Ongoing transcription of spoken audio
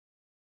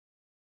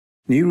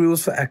New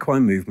rules for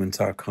equine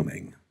movement are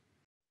coming.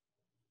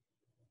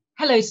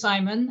 Hello,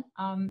 Simon.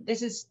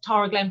 This is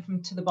Tara Glenn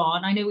from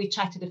 2TheBarn. I know we've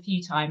chatted a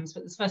few times,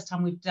 but it's the first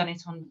time we've done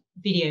it on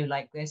video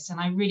like this. And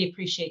I really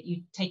appreciate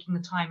you taking the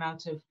time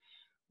out of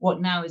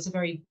what now is a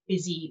very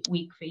busy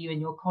week for you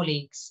and your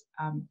colleagues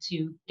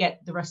to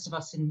get the rest of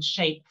us in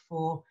shape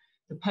for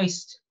the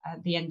post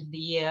at the end of the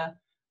year,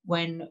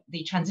 when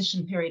the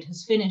transition period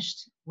has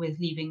finished with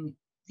leaving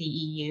the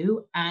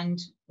EU. And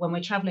when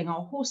we're traveling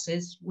our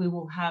horses, we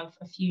will have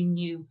a few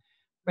new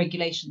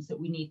regulations that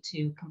we need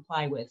to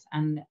comply with.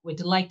 And we're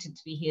delighted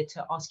to be here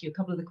to ask you a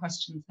couple of the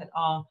questions that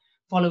our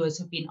followers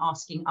have been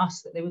asking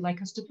us that they would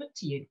like us to put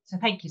to you. So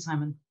thank you,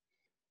 Simon.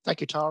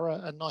 Thank you,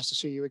 Tara, and nice to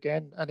see you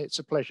again. And it's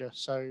a pleasure.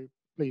 So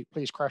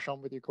please crash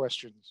on with your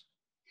questions.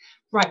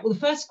 Right. Well, the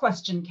first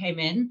question came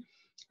in.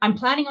 I'm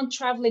planning on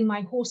traveling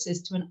my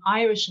horses to an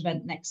Irish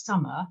event next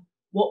summer.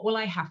 What will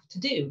I have to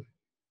do?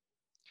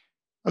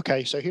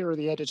 Okay, so here are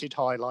the edited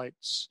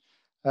highlights.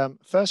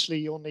 Firstly,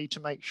 you'll need to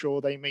make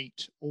sure they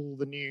meet all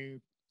the new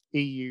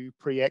EU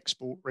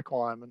pre-export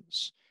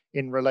requirements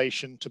in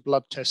relation to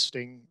blood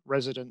testing,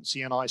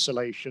 residency and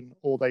isolation,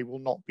 or they will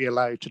not be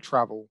allowed to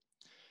travel.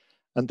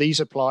 And these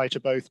apply to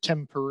both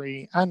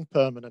temporary and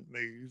permanent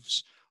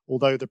moves,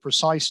 although the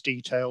precise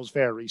details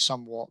vary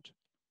somewhat,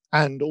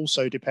 and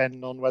also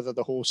depend on whether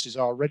the horses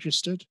are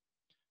registered,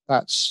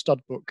 that's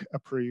stud book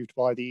approved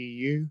by the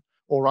EU,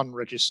 or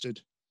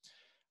unregistered.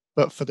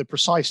 But for the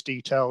precise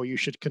detail, you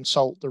should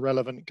consult the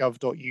relevant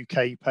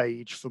gov.uk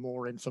page for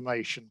more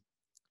information.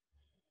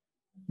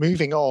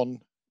 Moving on,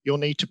 you'll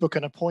need to book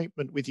an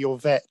appointment with your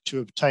vet to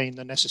obtain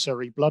the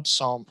necessary blood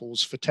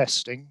samples for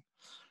testing,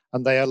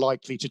 and they are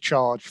likely to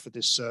charge for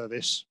this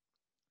service.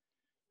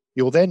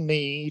 You'll then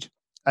need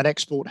an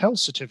export health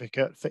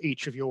certificate for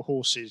each of your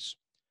horses.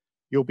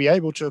 You'll be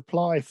able to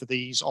apply for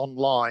these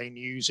online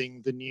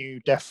using the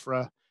new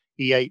Defra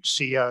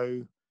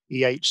EHCO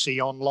EHC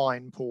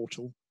online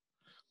portal.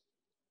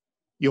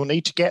 You'll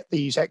need to get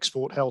these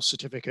export health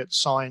certificates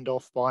signed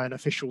off by an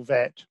official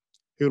vet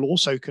who'll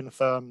also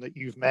confirm that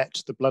you've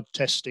met the blood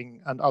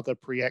testing and other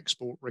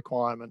pre-export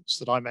requirements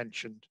that I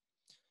mentioned.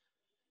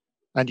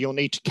 And you'll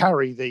need to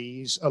carry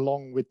these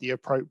along with the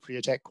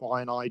appropriate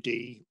equine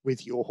ID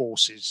with your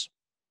horses.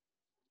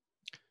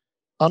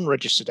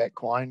 Unregistered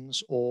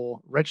equines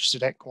or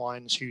registered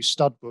equines whose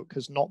stud book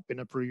has not been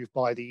approved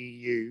by the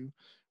EU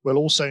will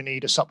also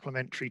need a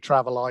supplementary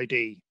travel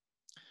ID.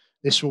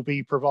 This will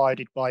be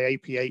provided by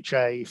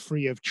APHA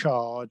free of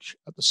charge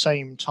at the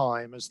same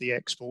time as the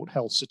export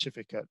health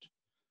certificate.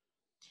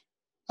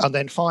 And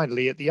then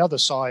finally, at the other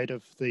side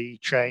of the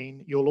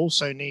chain, you'll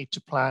also need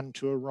to plan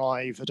to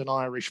arrive at an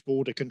Irish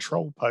border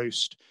control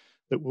post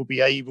that will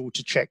be able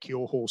to check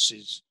your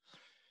horses.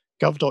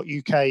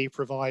 Gov.uk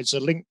provides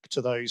a link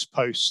to those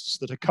posts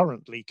that are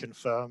currently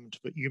confirmed,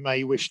 but you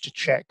may wish to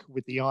check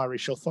with the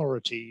Irish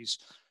authorities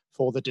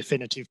for the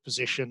definitive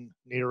position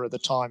nearer the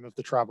time of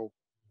the travel.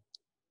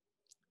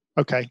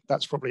 Okay,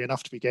 that's probably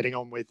enough to be getting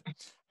on with.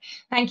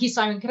 Thank you,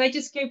 Simon. Could I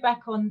just go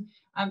back on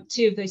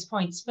two of those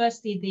points?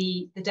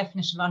 Firstly, the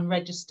definition of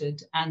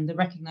unregistered and the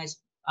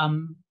recognised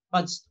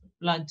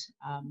blood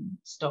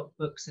stock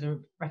books that are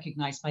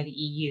recognised by the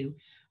EU.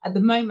 At the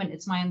moment,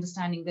 it's my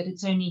understanding that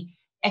it's only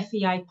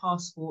FEI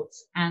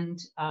passports and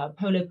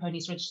polo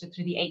ponies registered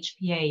through the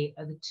HPA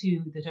are the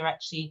two that are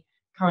actually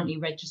currently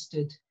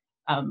registered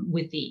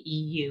with the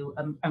EU.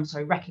 I'm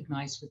sorry,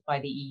 recognised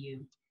by the EU.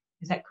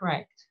 Is that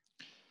correct?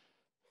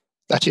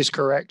 That is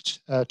correct,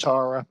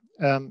 Tara,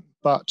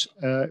 but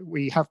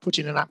we have put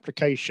in an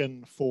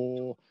application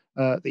for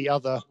the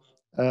other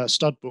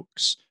stud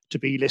books to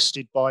be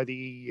listed by the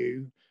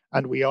EU,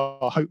 and we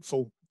are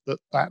hopeful that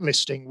that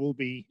listing will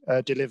be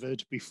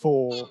delivered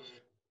before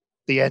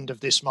the end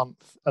of this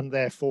month, and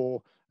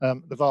therefore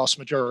the vast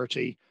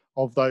majority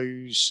of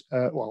those,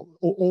 well,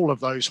 all of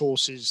those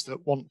horses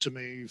that want to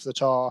move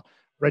that are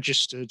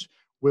registered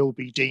will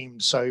be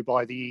deemed so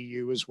by the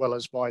EU as well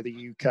as by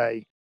the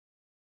UK.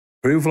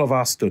 Approval of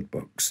our stud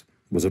books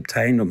was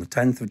obtained on the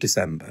 10th of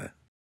December.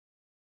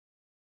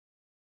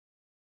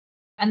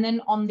 And then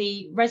on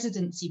the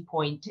residency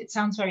point, it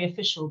sounds very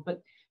official,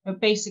 but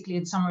basically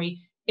in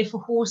summary, if a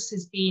horse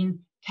has been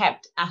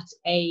kept at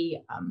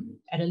a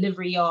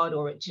livery yard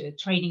or at a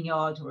training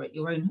yard or at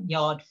your own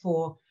yard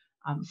for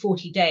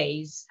 40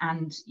 days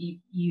and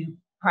you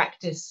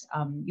practice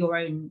your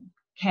own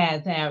care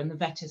there and the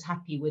vet is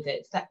happy with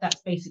it,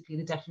 that's basically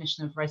the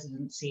definition of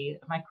residency.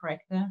 Am I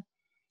correct there?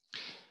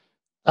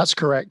 That's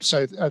correct.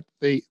 So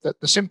the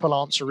simple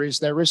answer is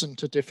there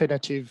isn't a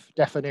definitive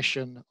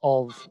definition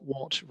of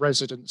what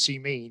residency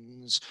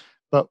means,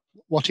 but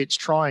what it's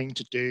trying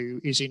to do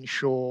is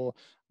ensure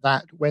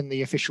that when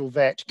the official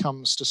vet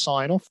comes to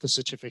sign off the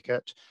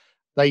certificate,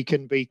 they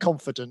can be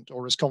confident,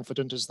 or as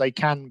confident as they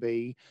can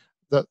be,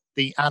 that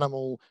the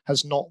animal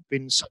has not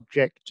been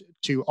subject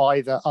to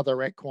either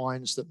other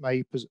equines that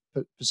may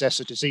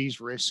possess a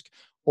disease risk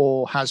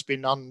or has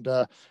been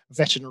under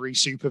veterinary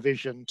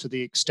supervision to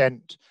the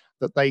extent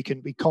that they can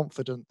be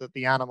confident that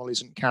the animal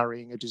isn't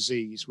carrying a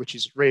disease, which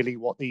is really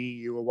what the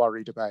EU are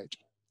worried about.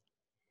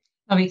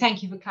 Lovely,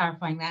 thank you for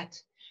clarifying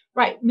that.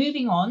 Right,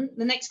 moving on.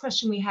 The next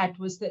question we had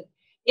was that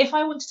if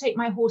I want to take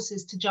my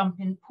horses to jump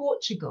in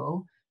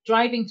Portugal,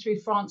 driving through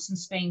France and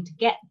Spain to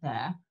get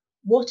there,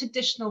 what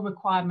additional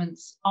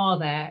requirements are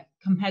there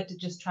compared to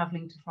just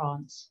traveling to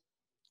France?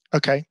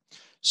 Okay,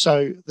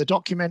 so the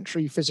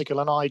documentary, physical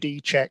and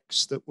ID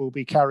checks that will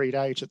be carried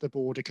out at the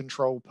border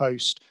control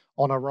post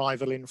on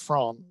arrival in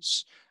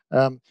France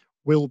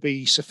will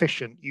be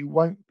sufficient. You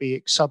won't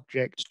be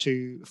subject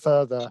to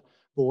further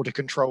border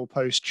control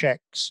post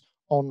checks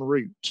en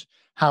route.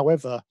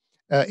 However,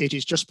 it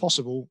is just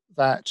possible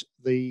that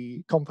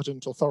the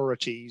competent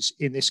authorities,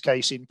 in this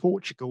case in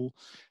Portugal,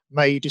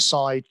 may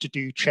decide to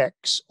do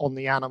checks on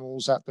the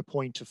animals at the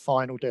point of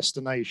final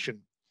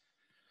destination.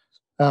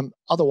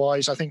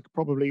 Otherwise, I think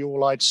probably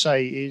all I'd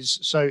say is,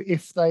 so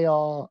if they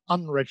are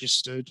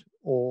unregistered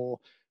or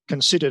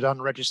considered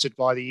unregistered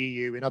by the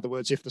EU, in other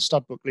words, if the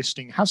studbook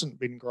listing hasn't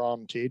been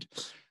granted,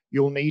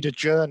 you'll need a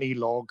journey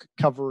log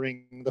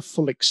covering the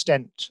full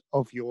extent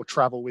of your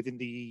travel within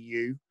the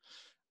EU,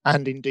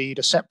 and indeed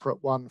a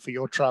separate one for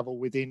your travel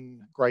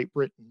within Great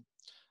Britain,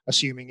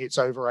 assuming it's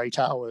over 8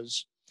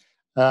 hours.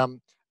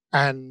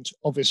 And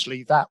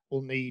obviously that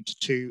will need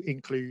to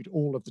include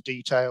all of the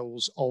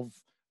details of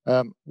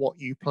what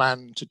you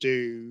plan to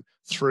do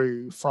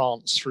through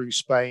France, through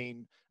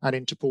Spain, and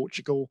into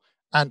Portugal,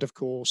 and of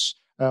course,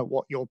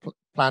 what your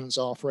plans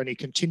are for any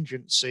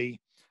contingency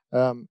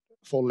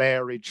for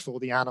lairage for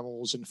the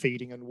animals and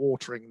feeding and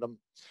watering them.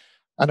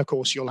 And of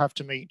course, you'll have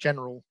to meet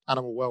general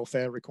animal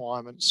welfare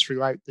requirements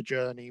throughout the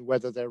journey,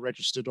 whether they're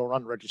registered or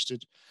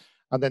unregistered.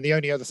 And then the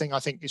only other thing I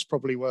think is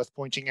probably worth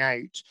pointing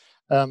out,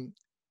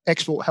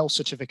 export health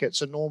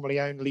certificates are normally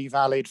only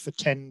valid for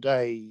 10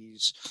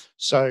 days.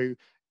 So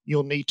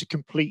you'll need to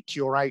complete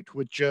your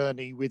outward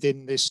journey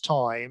within this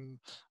time,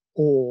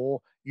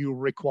 or you'll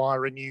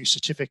require a new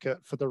certificate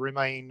for the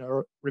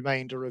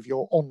remainder of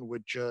your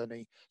onward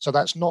journey. So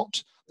that's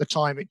not the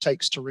time it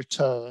takes to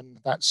return,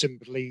 that's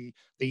simply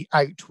the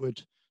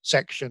outward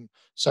section.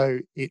 So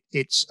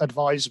it's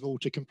advisable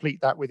to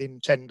complete that within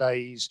 10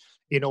 days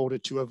in order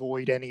to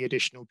avoid any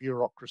additional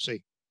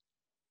bureaucracy.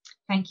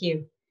 Thank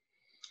you.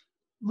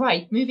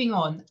 Right, moving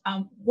on.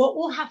 What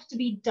will have to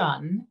be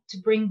done to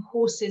bring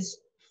horses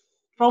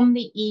from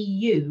the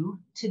EU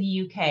to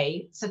the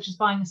UK, such as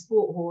buying a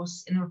sport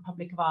horse in the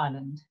Republic of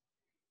Ireland?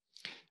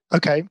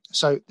 Okay,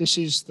 so this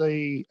is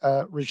the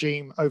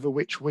regime over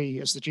which we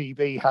as the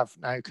GB have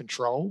now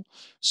control.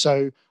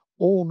 So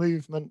all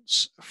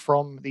movements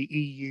from the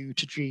EU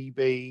to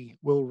GB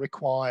will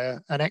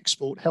require an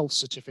export health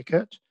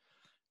certificate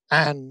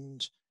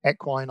and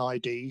equine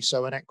ID,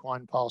 so an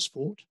equine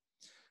passport.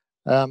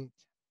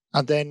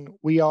 And then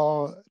we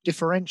are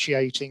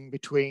differentiating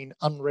between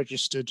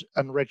unregistered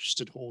and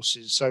registered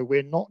horses. So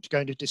we're not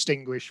going to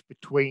distinguish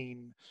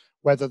between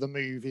whether the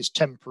move is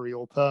temporary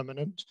or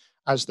permanent,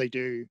 as they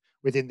do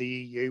within the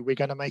EU. We're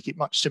going to make it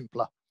much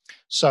simpler.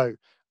 So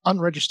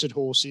unregistered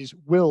horses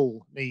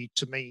will need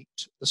to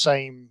meet the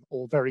same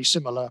or very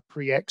similar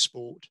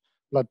pre-export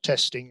blood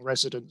testing,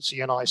 residency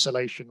and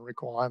isolation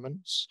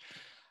requirements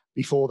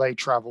before they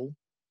travel.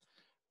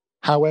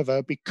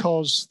 However,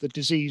 because the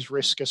disease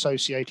risk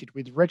associated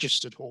with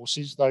registered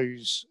horses,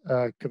 those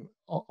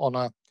on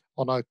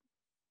a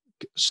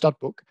stud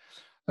book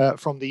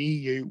from the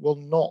EU, will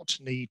not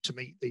need to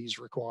meet these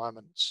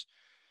requirements.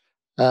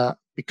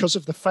 Because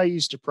of the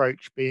phased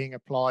approach being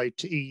applied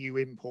to EU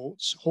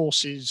imports,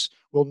 horses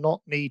will not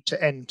need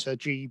to enter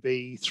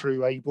GB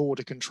through a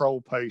border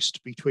control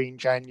post between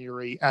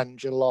January and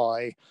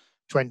July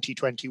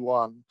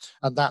 2021,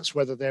 and that's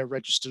whether they're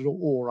registered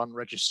or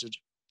unregistered.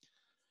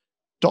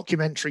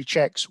 Documentary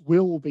checks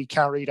will be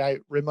carried out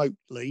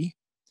remotely,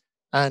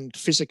 and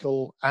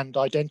physical and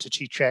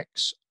identity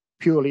checks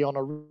purely on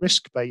a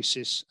risk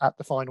basis at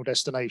the final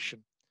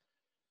destination.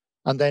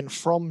 And then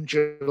from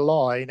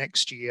July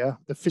next year,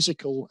 the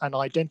physical and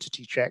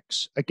identity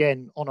checks,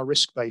 again on a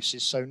risk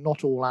basis, so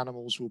not all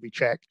animals will be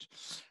checked,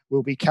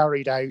 will be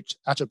carried out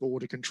at a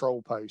border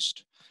control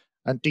post.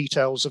 And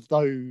details of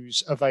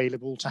those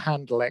available to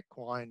handle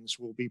equines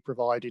will be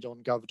provided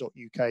on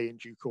gov.uk in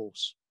due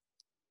course.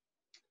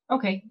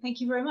 Okay,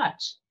 thank you very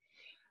much.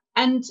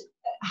 And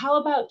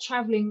how about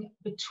traveling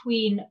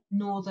between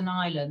Northern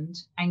Ireland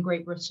and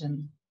Great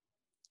Britain?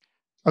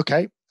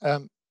 Okay,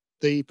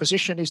 the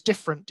position is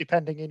different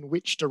depending in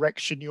which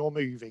direction you're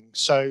moving.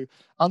 So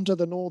under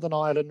the Northern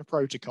Ireland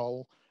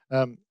Protocol,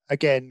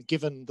 again,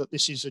 given that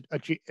this is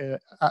at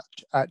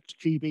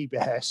GB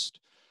behest,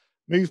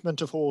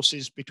 movement of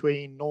horses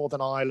between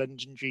Northern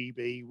Ireland and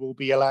GB will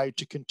be allowed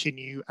to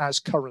continue as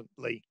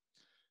currently.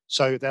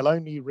 So they'll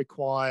only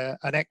require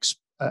an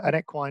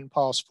equine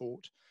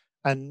passport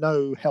and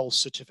no health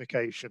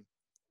certification.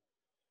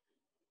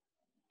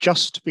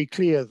 Just to be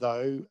clear,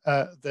 though,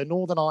 the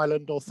Northern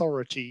Ireland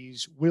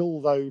authorities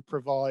will, though,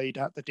 provide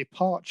at the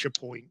departure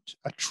point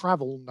a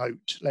travel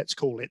note, let's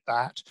call it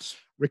that,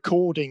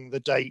 recording the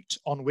date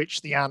on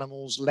which the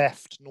animals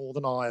left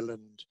Northern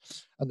Ireland.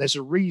 And there's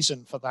a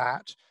reason for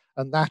that,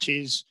 and that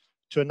is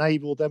to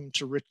enable them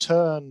to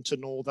return to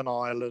Northern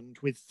Ireland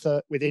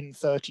within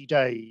 30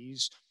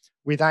 days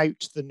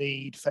without the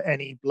need for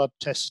any blood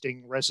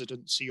testing,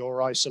 residency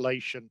or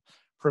isolation,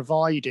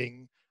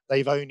 providing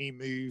they've only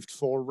moved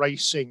for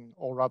racing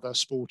or other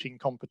sporting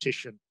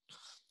competition.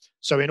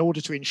 So in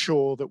order to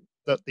ensure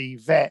that the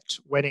vet,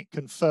 when it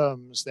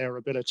confirms their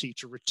ability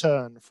to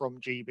return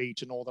from GB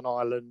to Northern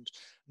Ireland,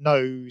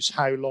 knows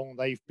how long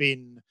they've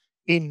been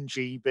in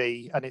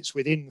GB and it's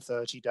within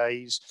 30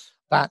 days,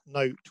 that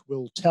note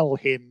will tell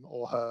him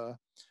or her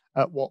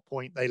at what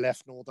point they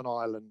left Northern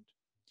Ireland.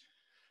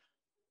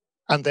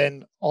 And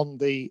then on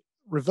the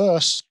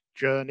reverse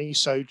journey,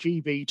 so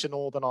GB to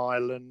Northern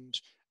Ireland,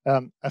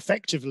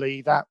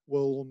 effectively that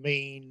will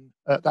mean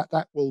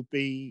that will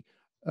be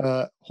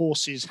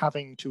horses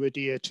having to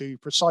adhere to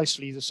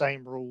precisely the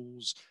same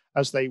rules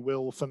as they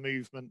will for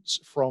movements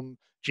from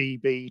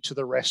GB to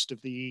the rest of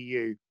the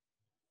EU.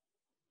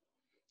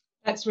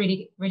 That's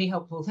really, really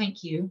helpful.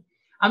 Thank you.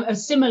 A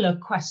similar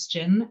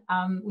question.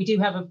 We do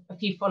have a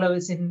few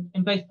followers in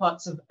both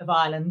parts of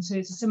Ireland, so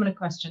it's a similar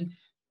question.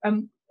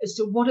 As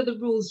to what are the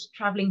rules for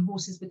travelling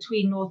horses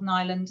between Northern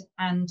Ireland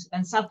and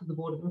south of the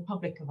border, the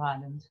Republic of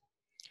Ireland?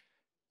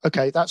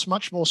 Okay, that's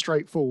much more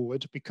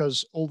straightforward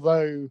because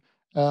although,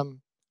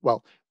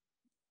 well,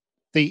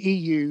 the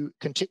EU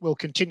will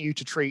continue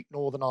to treat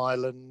Northern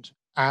Ireland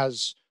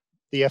as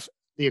the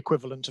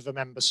equivalent of a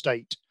member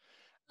state,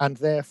 and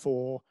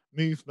therefore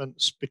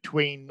movements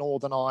between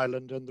Northern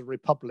Ireland and the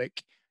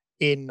Republic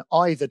in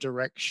either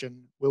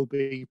direction will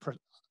be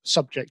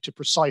subject to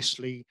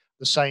precisely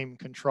the same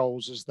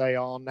controls as they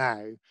are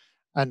now.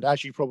 And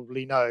as you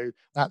probably know,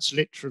 that's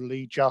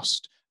literally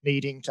just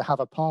needing to have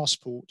a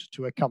passport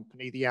to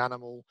accompany the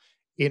animal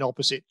in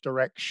opposite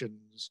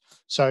directions.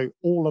 So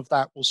all of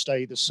that will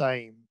stay the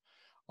same.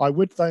 I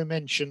would, though,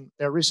 mention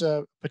there is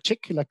a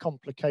particular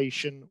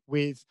complication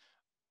with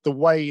the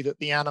way that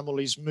the animal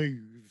is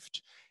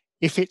moved.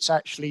 If it's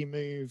actually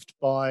moved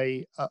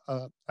by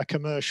a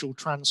commercial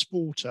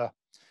transporter,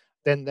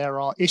 then there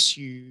are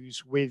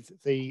issues with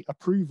the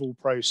approval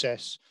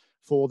process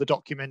for the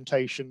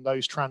documentation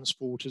those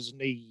transporters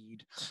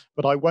need.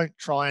 But I won't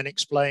try and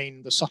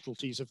explain the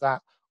subtleties of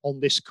that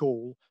on this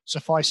call.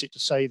 Suffice it to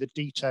say the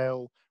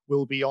detail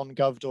will be on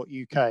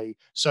gov.uk.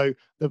 So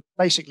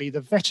basically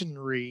the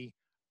veterinary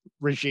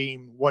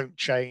regime won't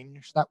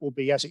change. That will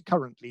be as it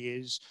currently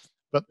is,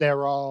 but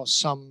there are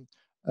some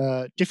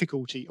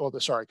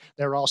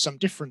there are some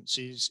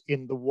differences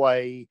in the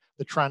way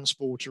the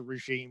transporter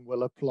regime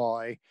will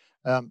apply,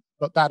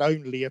 but that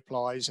only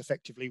applies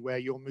effectively where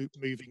you're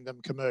moving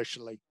them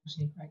commercially.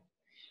 Right.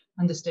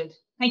 Understood.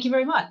 Thank you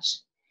very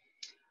much.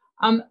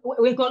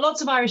 We've got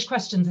lots of Irish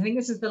questions. I think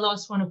this is the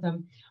last one of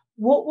them.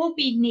 What will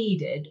be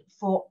needed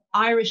for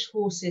Irish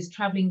horses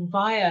travelling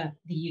via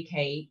the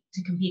UK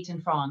to compete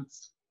in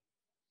France?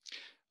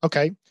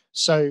 Okay,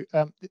 so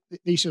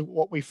these are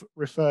what we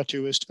refer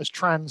to as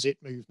transit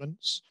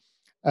movements.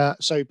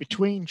 So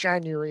between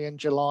January and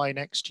July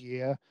next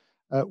year,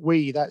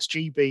 that's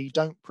GB,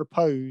 don't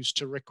propose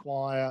to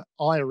require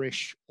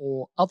Irish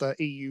or other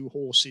EU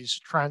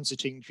horses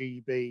transiting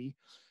GB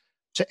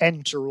to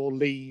enter or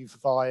leave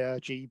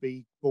via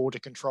GB border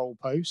control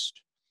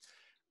post.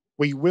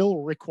 We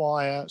will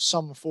require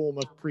some form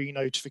of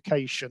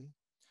pre-notification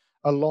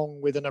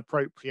along with an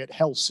appropriate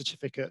health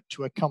certificate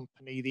to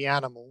accompany the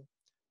animal.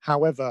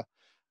 However,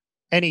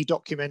 any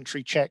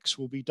documentary checks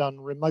will be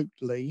done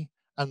remotely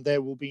and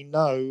there will be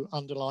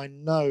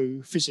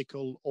no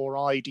physical or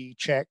ID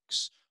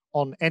checks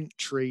on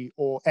entry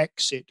or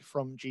exit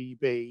from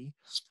GB,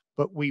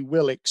 but we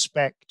will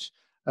expect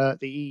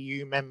the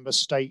EU member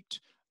state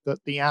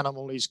that the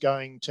animal is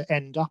going to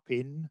end up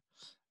in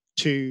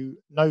to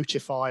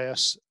notify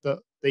us that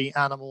the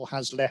animal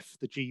has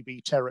left the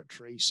GB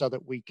territory so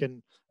that we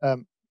can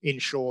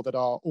ensure that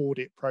our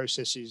audit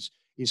process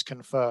is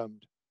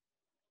confirmed.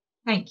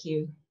 Thank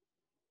you.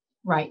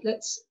 Right,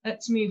 let's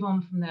move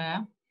on from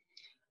there.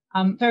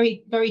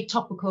 Very, very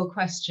topical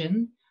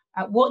question.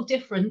 What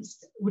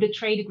difference would a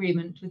trade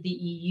agreement with the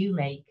EU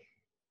make?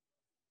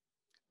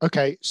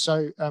 Okay,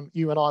 so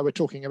you and I were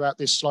talking about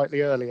this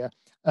slightly earlier.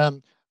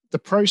 The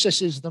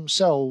processes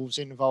themselves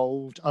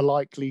involved are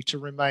likely to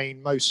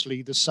remain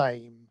mostly the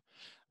same.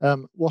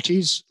 What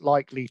is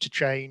likely to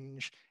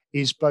change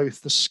is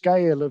both the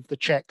scale of the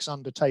checks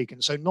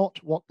undertaken, so not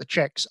what the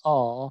checks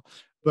are,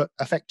 but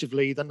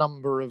effectively the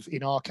number of,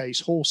 in our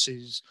case,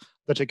 horses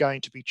that are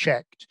going to be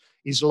checked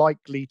is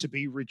likely to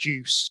be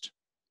reduced.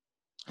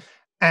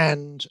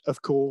 And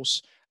of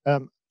course,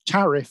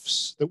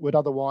 tariffs that would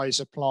otherwise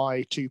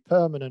apply to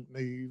permanent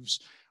moves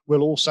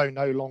will also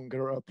no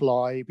longer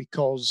apply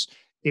because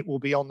it will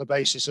be on the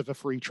basis of a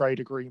free trade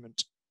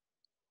agreement.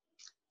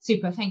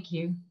 Super, thank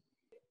you.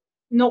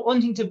 Not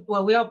wanting to,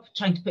 well, we are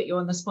trying to put you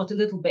on the spot a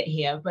little bit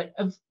here, but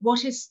of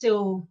what is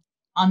still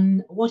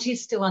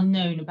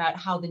unknown about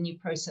how the new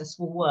process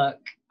will work?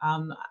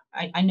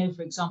 I know,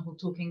 for example,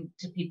 talking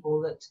to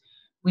people that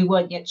we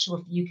weren't yet sure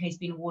if the UK has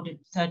been awarded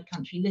third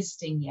country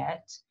listing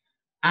yet.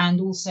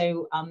 and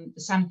also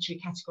the sanitary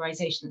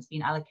categorization that's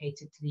been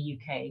allocated to the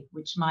UK,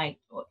 which might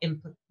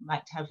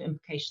have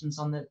implications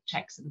on the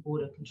checks at the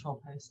border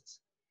control posts.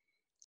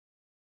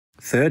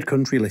 Third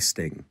country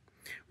listing.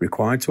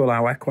 Required to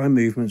allow equine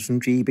movements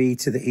from GB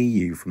to the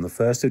EU from the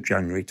 1st of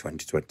January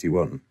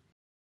 2021.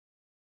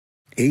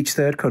 Each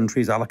third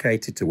country is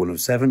allocated to one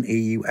of 7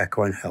 EU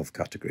equine health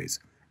categories,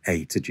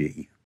 A to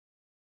G.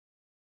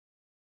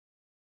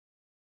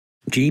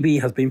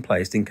 GB has been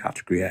placed in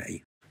Category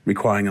A,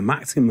 requiring a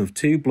maximum of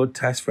 2 blood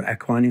tests for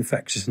equine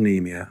infectious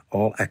anemia,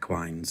 all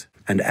equines,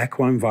 and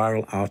equine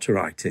viral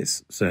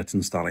arteritis,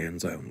 certain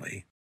stallions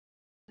only.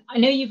 I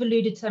know you've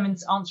alluded to them in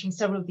answering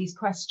several of these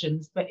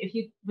questions, but if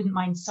you wouldn't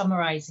mind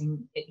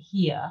summarising it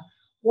here,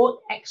 what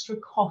extra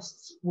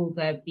costs will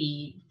there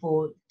be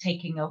for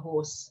taking a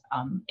horse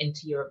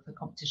into Europe for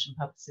competition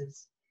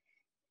purposes?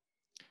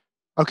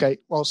 Okay,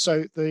 well,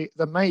 so the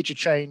major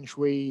change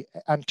we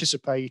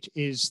anticipate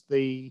is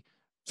the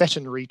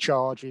veterinary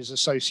charges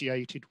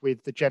associated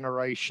with the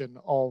generation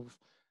of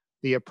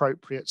the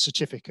appropriate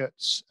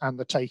certificates and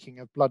the taking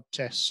of blood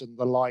tests and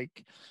the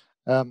like.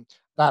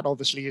 That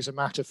obviously is a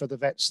matter for the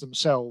vets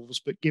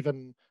themselves, but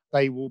given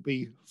they will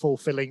be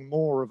fulfilling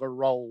more of a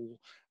role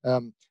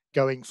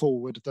going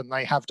forward than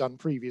they have done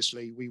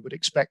previously, we would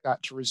expect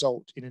that to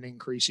result in an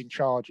increase in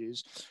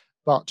charges.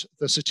 But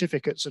the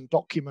certificates and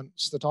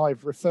documents that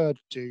I've referred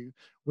to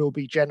will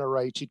be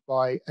generated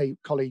by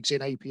colleagues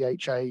in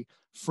APHA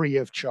free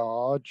of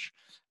charge,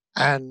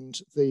 and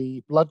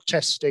the blood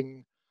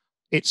testing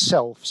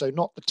itself, so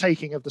not the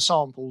taking of the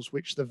samples,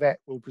 which the vet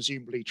will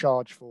presumably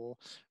charge for,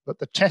 but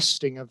the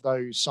testing of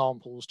those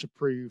samples to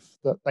prove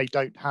that they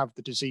don't have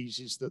the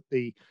diseases that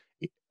the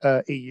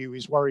EU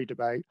is worried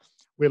about,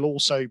 will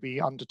also be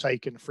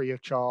undertaken free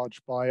of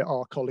charge by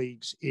our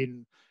colleagues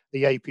in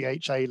the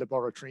APHA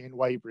laboratory in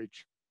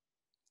Weybridge.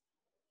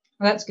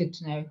 Well, that's good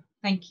to know.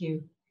 Thank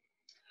you.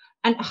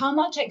 And how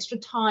much extra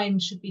time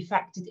should be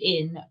factored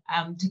in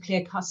to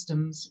clear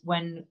customs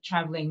when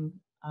travelling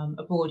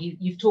abroad?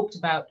 You've talked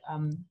about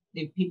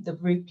the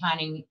route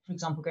planning, for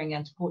example, going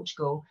down to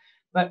Portugal,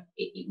 but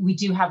we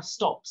do have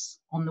stops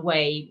on the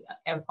way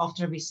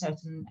after every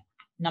certain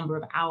number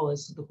of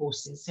hours for the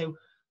horses. So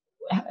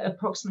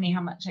approximately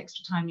how much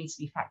extra time needs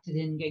to be factored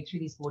in going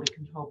through these border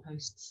control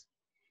posts?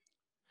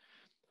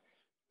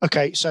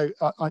 Okay, so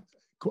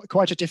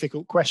quite a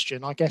difficult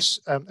question. I guess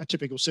a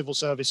typical civil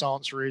service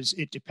answer is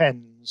it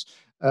depends,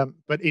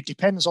 but it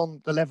depends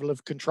on the level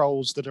of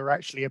controls that are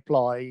actually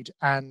applied,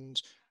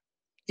 and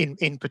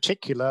in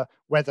particular,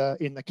 whether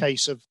in the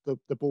case of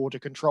the border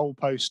control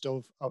post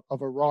of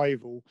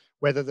arrival,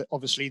 whether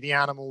obviously the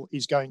animal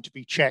is going to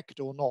be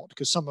checked or not,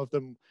 because some of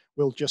them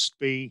will just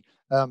be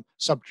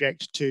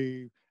subject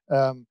to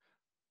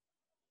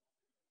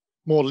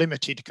more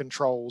limited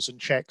controls and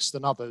checks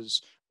than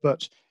others.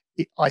 But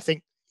I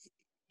think,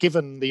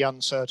 given the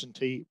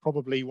uncertainty,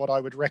 probably what I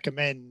would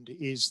recommend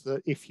is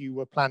that if you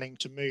were planning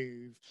to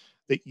move,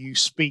 that you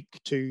speak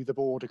to the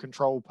border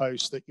control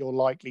post that you're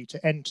likely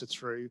to enter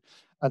through,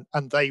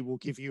 and they will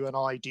give you an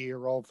idea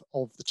of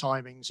the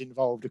timings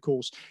involved. Of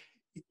course,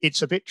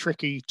 it's a bit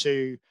tricky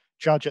to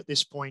judge at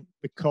this point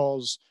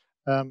because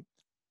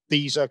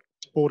these are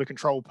border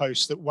control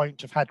posts that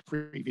won't have had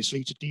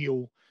previously to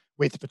deal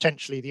with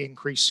potentially the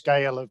increased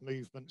scale of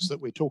movements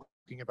that we're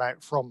talking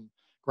about from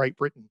Great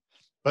Britain.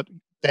 But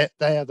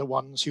they're the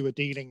ones who are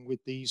dealing with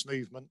these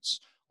movements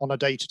on a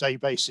day-to-day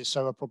basis,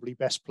 so are probably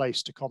best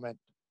placed to comment.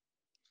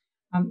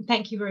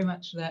 Thank you very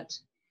much for that.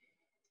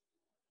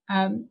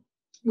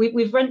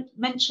 We've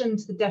mentioned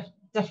the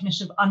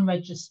definition of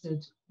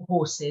unregistered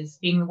horses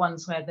being the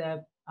ones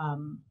where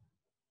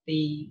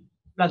the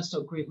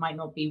bloodstock group might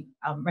not be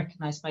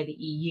recognised by the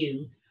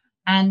EU.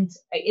 And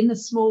in the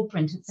small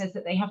print, it says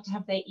that they have to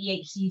have their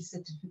EHC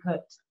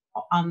certificate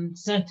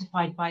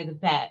certified by the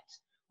vet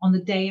on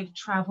the day of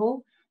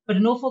travel. But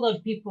an awful lot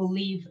of people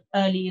leave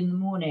early in the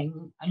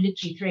morning,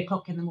 literally 3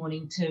 o'clock in the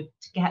morning, to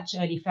catch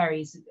early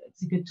ferries.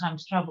 It's a good time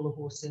to travel the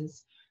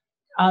horses.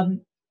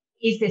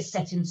 Is this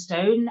set in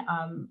stone?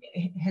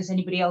 Has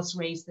anybody else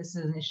raised this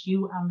as an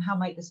issue? How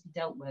might this be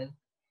dealt with?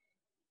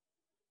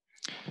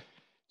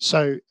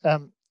 So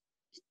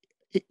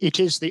it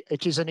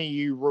is an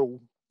EU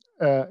rule,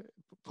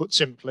 put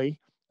simply.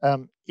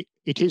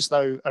 It is,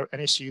 though, an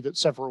issue that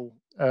several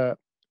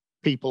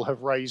people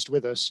have raised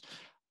with us.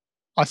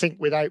 I think,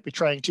 without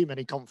betraying too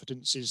many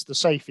confidences, the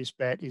safest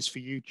bet is for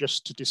you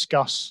just to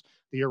discuss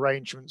the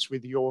arrangements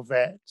with your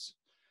vet.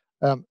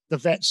 The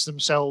vets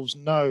themselves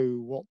know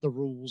what the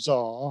rules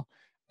are,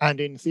 and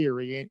in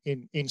theory,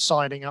 in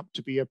signing up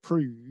to be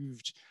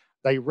approved,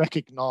 they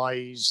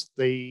recognise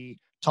the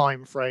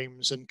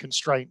timeframes and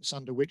constraints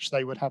under which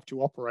they would have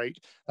to operate.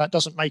 That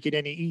doesn't make it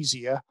any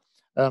easier,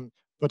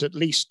 but at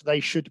least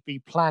they should be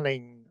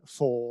planning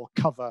for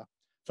cover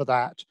for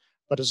that.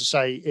 But as I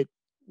say,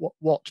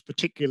 what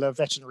particular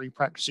veterinary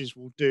practices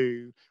will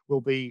do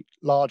will be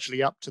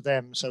largely up to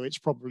them. So it's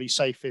probably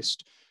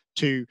safest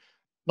to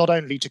not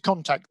only to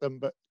contact them,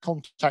 but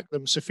contact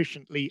them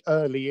sufficiently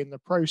early in the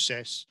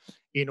process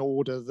in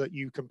order that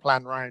you can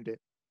plan around it.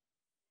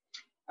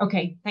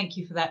 Okay, thank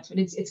you for that. But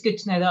it's good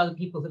to know that other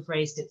people have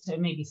raised it, so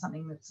it may be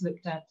something that's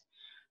looked at.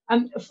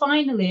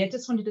 Finally, I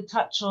just wanted to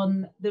touch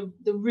on the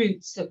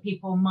routes that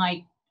people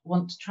might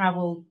want to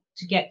travel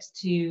to get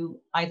to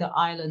either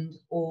Ireland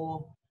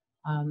or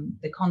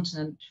the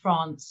continent,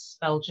 France,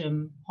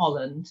 Belgium,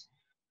 Holland,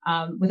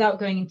 without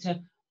going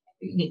into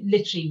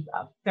literally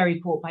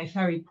ferry port by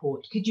ferry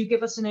port. Could you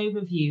give us an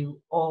overview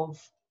of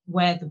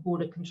where the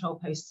border control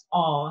posts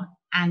are,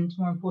 and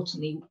more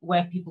importantly,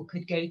 where people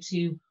could go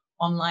to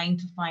online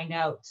to find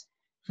out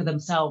for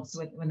themselves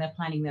when they're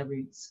planning their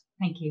routes?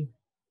 Thank you.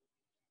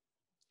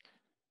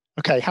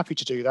 Okay, happy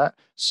to do that.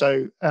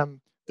 So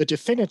the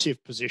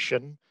definitive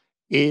position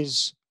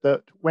is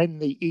that when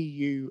the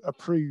EU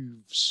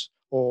approves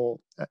or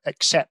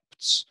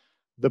accepts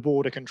the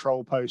border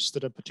control posts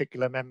that a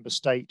particular member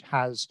state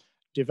has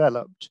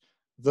developed,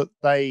 that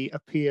they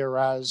appear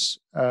as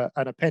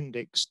an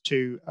appendix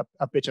to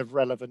a bit of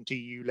relevant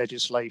EU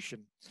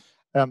legislation.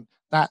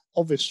 That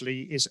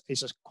obviously is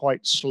a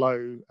quite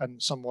slow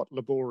and somewhat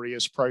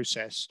laborious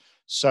process.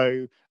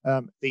 So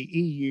the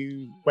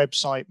EU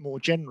website more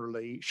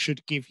generally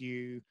should give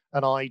you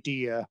an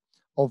idea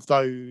of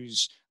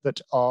those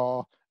that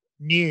are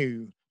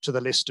new to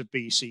the list of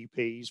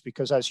BCPs,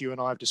 because as you and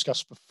I have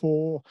discussed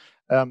before,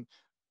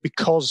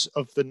 because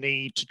of the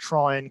need to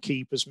try and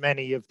keep as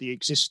many of the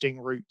existing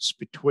routes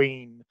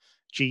between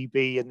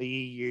GB and the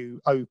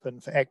EU open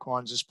for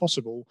equines as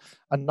possible,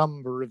 a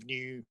number of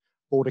new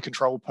border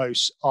control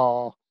posts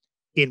are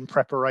in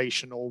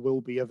preparation or will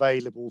be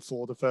available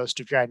for the 1st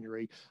of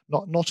January.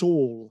 Not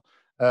all,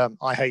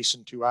 I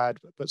hasten to add,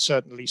 but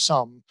certainly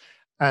some.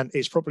 And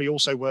it's probably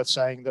also worth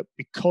saying that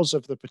because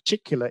of the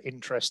particular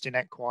interest in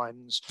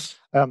equines,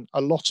 a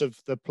lot of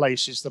the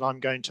places that I'm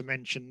going to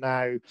mention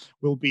now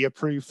will be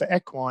approved for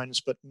equines,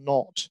 but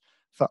not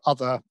for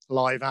other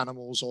live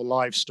animals or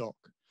livestock.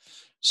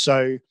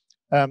 So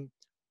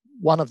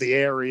one of the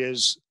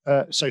areas,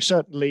 so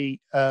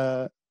certainly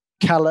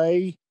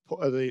Calais,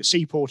 the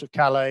seaport of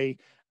Calais,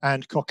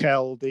 and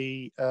Coquelles,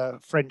 the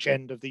French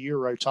end of the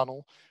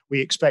Eurotunnel. We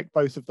expect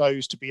both of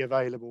those to be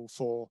available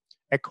for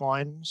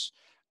equines.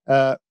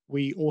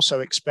 We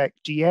also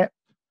expect Dieppe,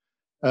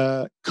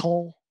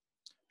 Caen,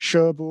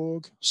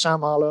 Cherbourg,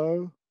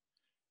 Saint-Malo,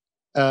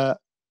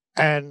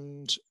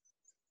 and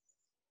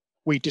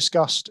we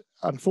discussed,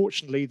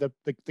 unfortunately, the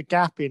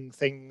gap in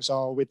things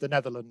are with the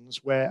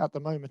Netherlands, where at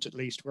the moment, at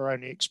least, we're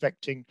only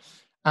expecting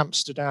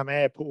Amsterdam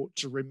Airport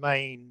to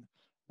remain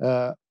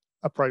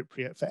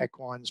appropriate for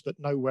equines, but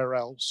nowhere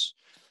else.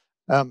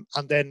 And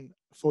then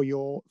for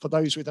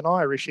those with an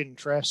Irish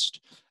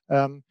interest,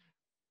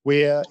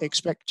 we're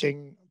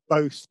expecting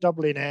both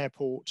Dublin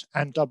Airport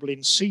and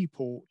Dublin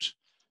Seaport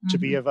to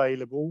be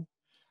available,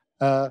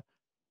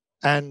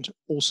 and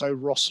also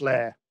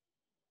Rosslare.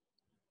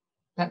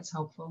 That's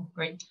helpful.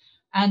 Great.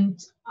 And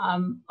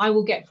I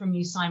will get from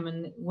you,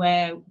 Simon,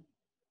 where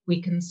we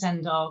can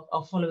send our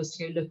followers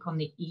to go look on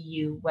the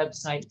EU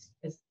website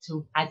as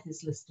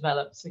this list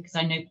develops, because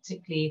I know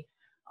particularly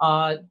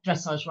our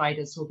dressage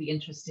riders will be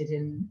interested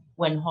in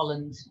when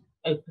Holland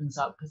opens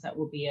up, because that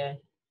will be a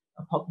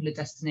popular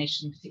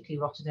destination, particularly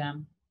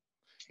Rotterdam.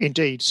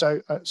 Indeed.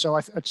 So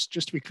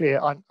just to be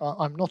clear,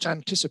 I'm not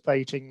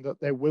anticipating that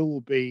there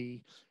will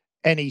be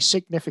any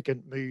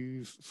significant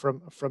move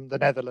from the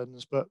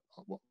Netherlands, but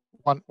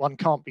one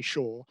can't be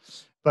sure.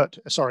 But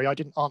sorry, I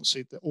didn't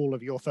answer all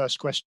of your first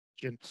question.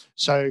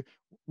 So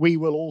we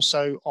will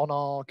also on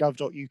our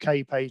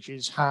gov.uk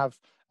pages have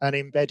an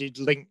embedded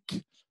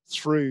link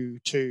through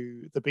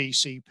to the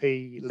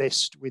BCP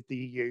list with the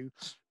EU.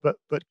 But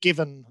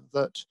given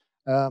that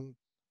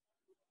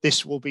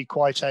this will be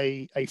quite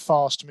a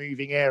fast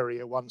moving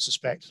area, one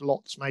suspects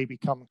lots may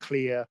become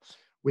clear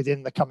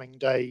within the coming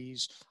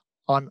days.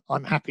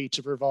 I'm happy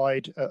to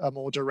provide a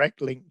more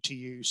direct link to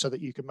you so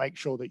that you can make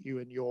sure that you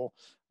and your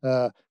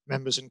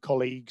members and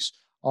colleagues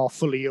are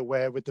fully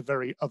aware with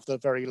the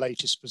very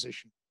latest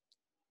position.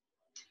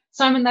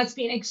 Simon, that's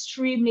been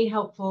extremely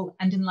helpful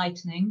and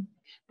enlightening.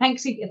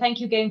 Thank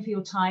you again for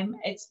your time.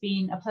 It's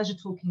been a pleasure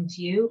talking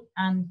to you,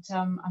 and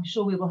I'm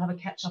sure we will have a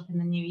catch up in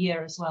the new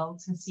year as well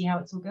to see how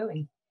it's all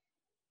going.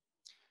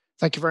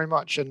 Thank you very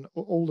much, and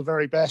all the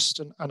very best,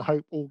 and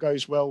hope all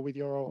goes well with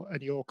your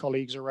and your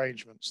colleagues'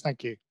 arrangements.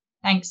 Thank you.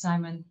 Thanks,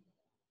 Simon.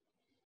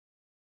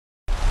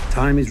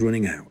 Time is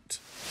running out.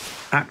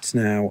 Act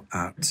now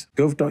at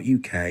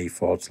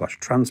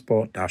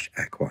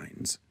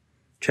gov.uk/transport-equines.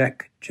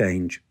 Check,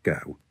 change,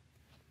 go.